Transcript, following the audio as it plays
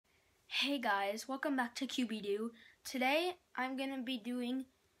Hey guys, welcome back to QB-Do. Today I'm going to be doing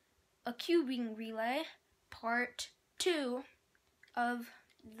a cubing relay, part 2 of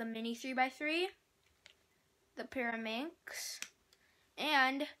the mini 3x3, the Pyraminx,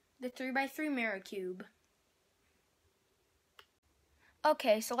 and the 3x3 mirror cube.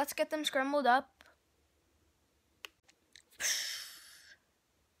 Okay, so let's get them scrambled up.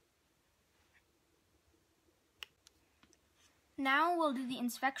 Now we'll do the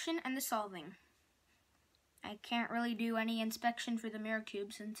inspection and the solving. I can't really do any inspection for the mirror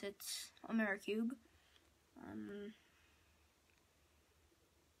cube since it's a mirror cube.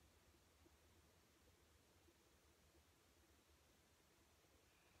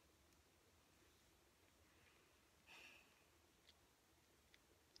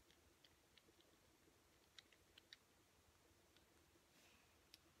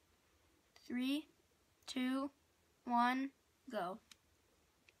 Three, 2, 1, go.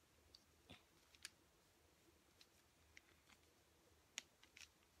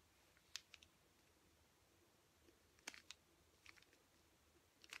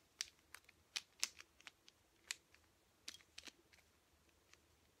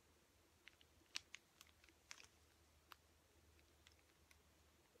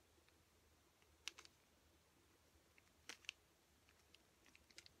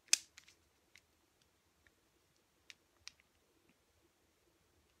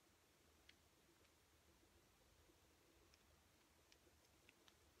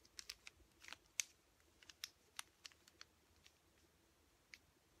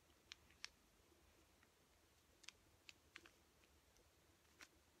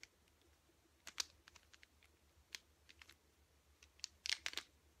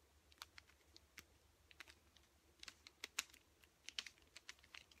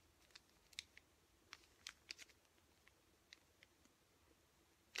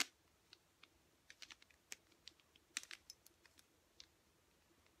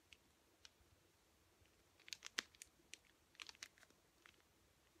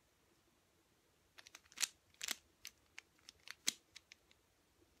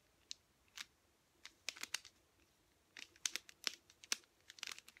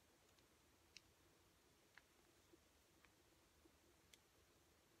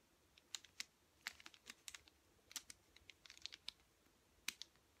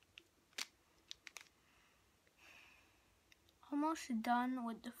 Almost done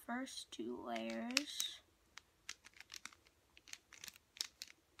with the first 2 layers.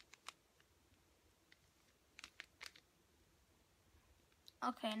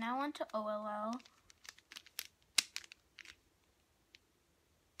 Okay, now on to OLL.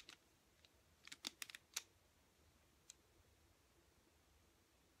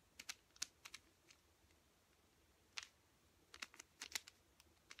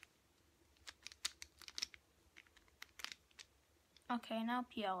 Okay, now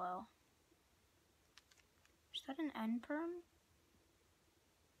PLL. Is that an end perm?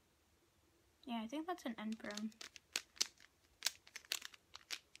 Yeah, I think that's an end perm.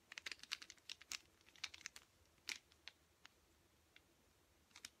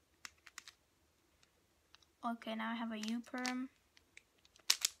 Okay, now I have a U perm.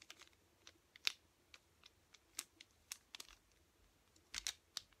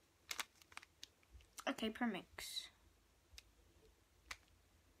 Okay, Pyraminx.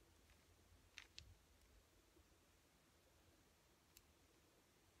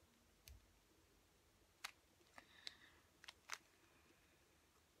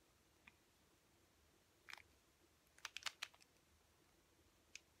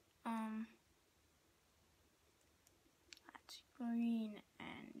 That's green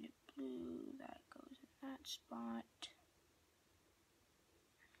and blue. That goes in that spot.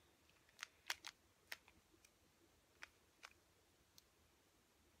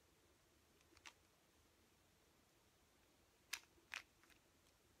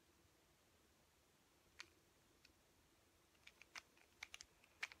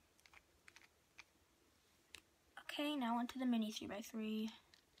 Okay, now onto the mini 3x3.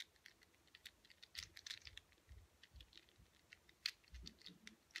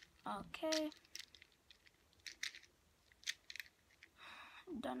 Okay.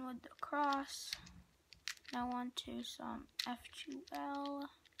 Done with the cross. Now on to some F2L.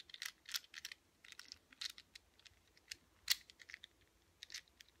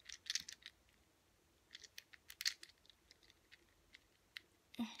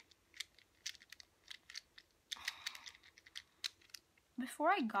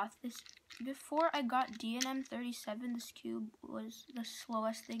 Before I got DNM 37, this cube was the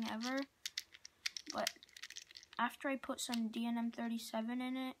slowest thing ever. But after I put some DNM37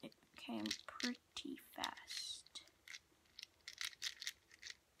 in it, it came pretty fast.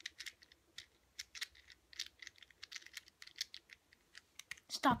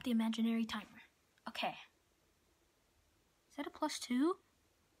 Stop the imaginary timer. Okay. Is that a +2?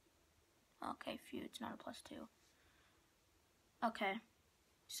 Okay, phew, it's not a +2. Okay.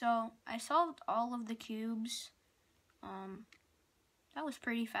 So, I solved all of the cubes. That was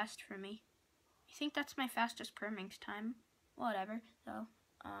pretty fast for me. I think that's my fastest Pyraminx time. Whatever. So,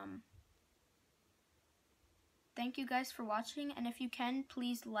 thank you guys for watching, and if you can,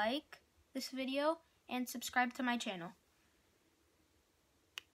 please like this video and subscribe to my channel.